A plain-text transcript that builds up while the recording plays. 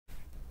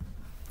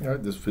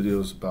Alright, this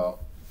video is about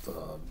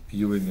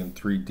viewing in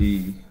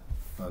 3D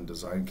on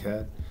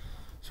Designcad.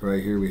 So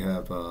right here we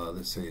have,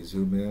 let's say,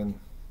 zoom in,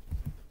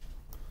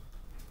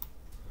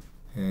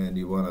 and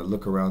you want to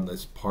look around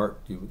this part.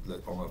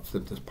 I want to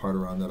flip this part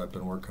around that I've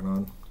been working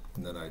on,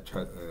 and then I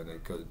try, and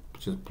it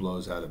just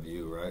blows out of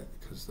view, right?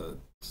 Because the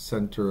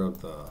center of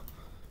the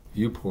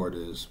viewport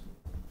is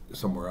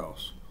somewhere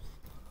else.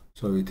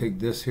 So we take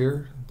this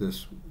here,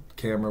 this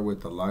camera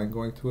with the line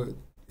going to it,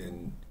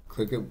 and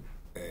click it,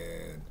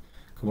 and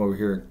come over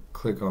here and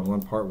click on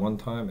one part one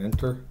time,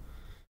 enter,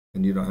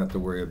 and you don't have to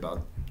worry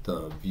about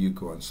the view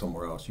going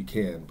somewhere else. You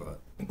can, but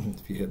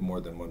if you hit more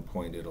than one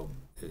point,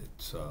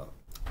 it's a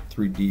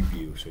 3D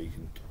view, so you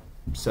can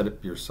set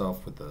it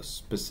yourself with a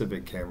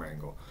specific camera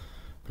angle.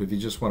 But if you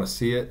just want to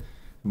see it,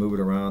 move it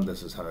around,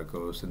 this is how it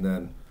goes. And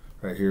then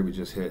right here we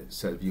just hit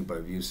set view by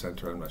view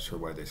center. I'm not sure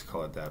why they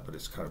call it that, but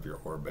it's kind of your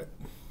orbit.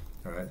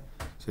 All right,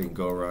 so you can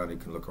go around, you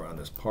can look around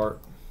this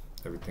part,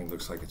 everything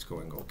looks like it's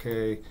going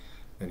okay,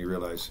 and you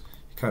realize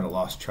you kind of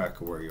lost track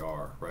of where you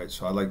are, right?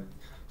 So I like,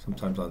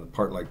 sometimes on the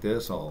part like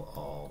this,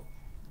 I'll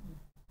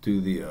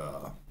do the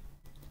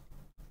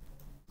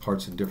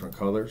parts in different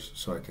colors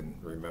so I can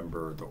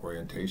remember the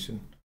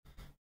orientation.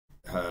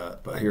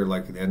 But here,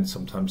 like at the end,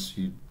 sometimes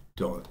you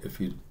don't,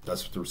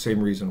 that's the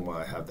same reason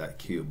why I have that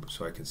cube,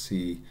 so I can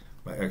see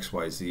my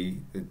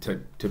XYZ.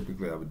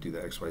 Typically I would do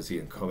the XYZ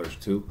in colors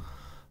too,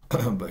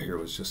 but here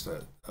was just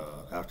an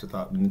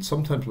afterthought. And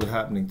sometimes what's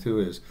happening too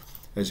is,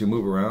 as you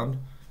move around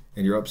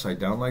and you're upside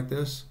down like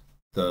this,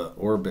 the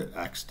orbit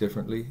acts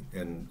differently,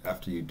 and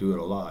after you do it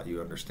a lot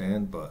you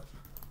understand. But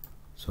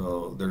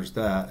so there's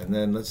that. And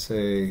then let's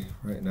say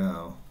right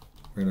now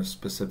we're in a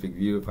specific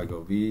view. If I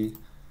go V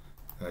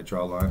and I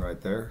draw a line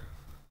right there,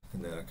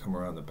 and then I come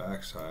around the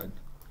back side,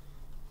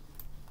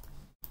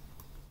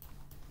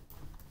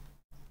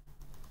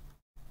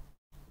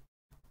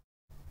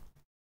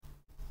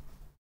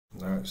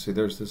 all right, see,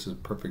 this is a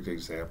perfect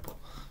example.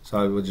 So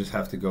I would just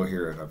have to go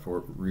here, and I've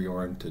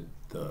reoriented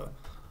the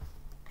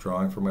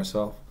drawing for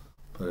myself.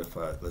 But if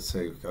let's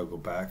say I'll go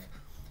back,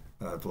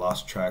 I've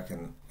lost track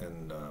and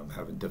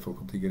having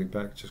difficulty getting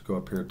back, just go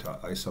up here to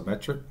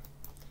isometric.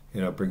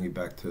 It'll bring you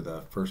back to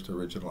the first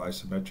original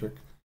isometric,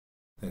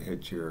 then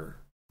hit your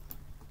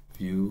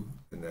view,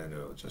 and then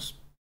it'll just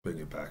bring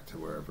you back to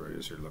wherever it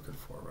is you're looking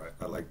for, right?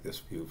 I like this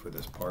view for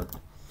this part.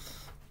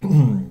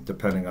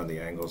 Depending on the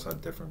angles,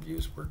 on different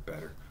views work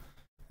better.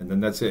 And then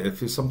that's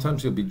it.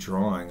 Sometimes you'll be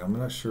drawing, I'm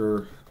not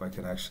sure if I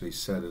can actually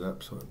set it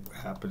up so it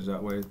happens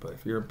that way, but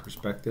if you're in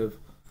perspective,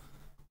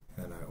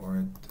 and I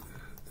orient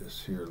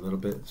this here a little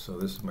bit, so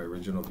this is my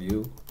original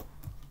view,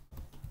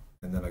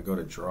 and then I go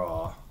to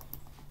draw.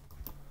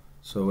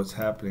 So what's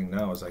happening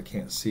now is I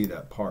can't see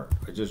that part.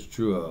 I just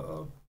drew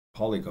a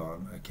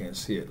polygon, I can't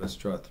see it. Let's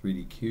draw a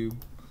 3D cube,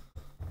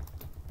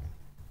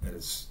 and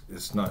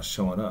it's not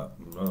showing up.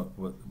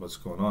 What's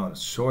going on?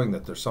 It's showing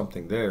that there's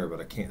something there,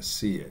 but I can't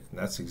see it, and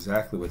that's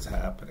exactly what's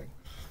happening.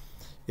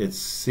 It's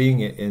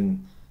seeing it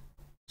in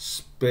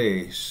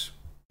space,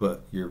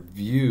 but your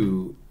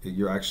view,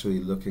 you're actually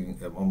looking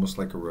at almost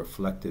like a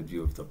reflected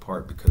view of the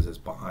part because it's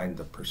behind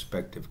the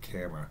perspective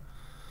camera.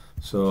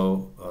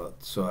 So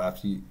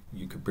after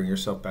you could bring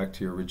yourself back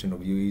to your original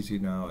view easy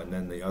now, and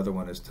then the other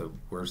one is to,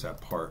 where's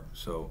that part?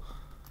 So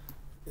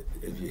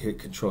if you hit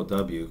Control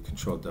W,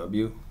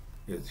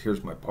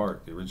 here's my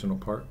part, the original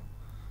part.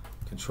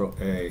 Control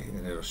A,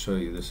 and it'll show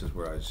you this is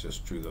where I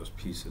just drew those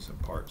pieces and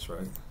parts,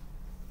 right?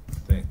 I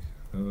think.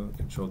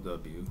 Control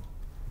W.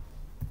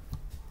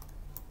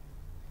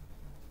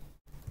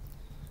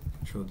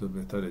 Control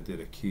W, I thought I did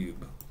a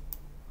cube.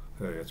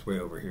 Okay, it's way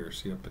over here,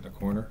 see up in the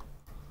corner?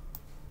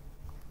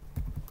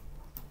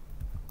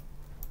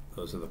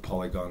 Those are the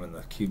polygon and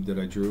the cube that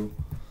I drew.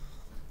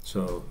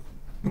 So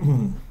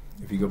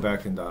if you go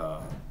back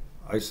into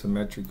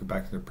isometric, go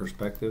back into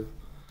perspective,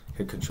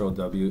 hit Control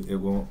W, it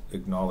won't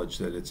acknowledge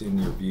that it's in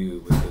your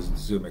view because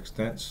zoom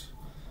extents.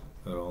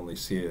 It'll only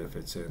see it if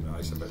it's in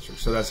isometric.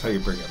 So that's how you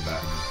bring it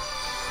back.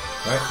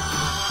 All right?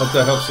 Hope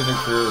that helps in your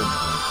career.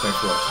 Thanks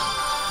for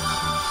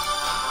watching.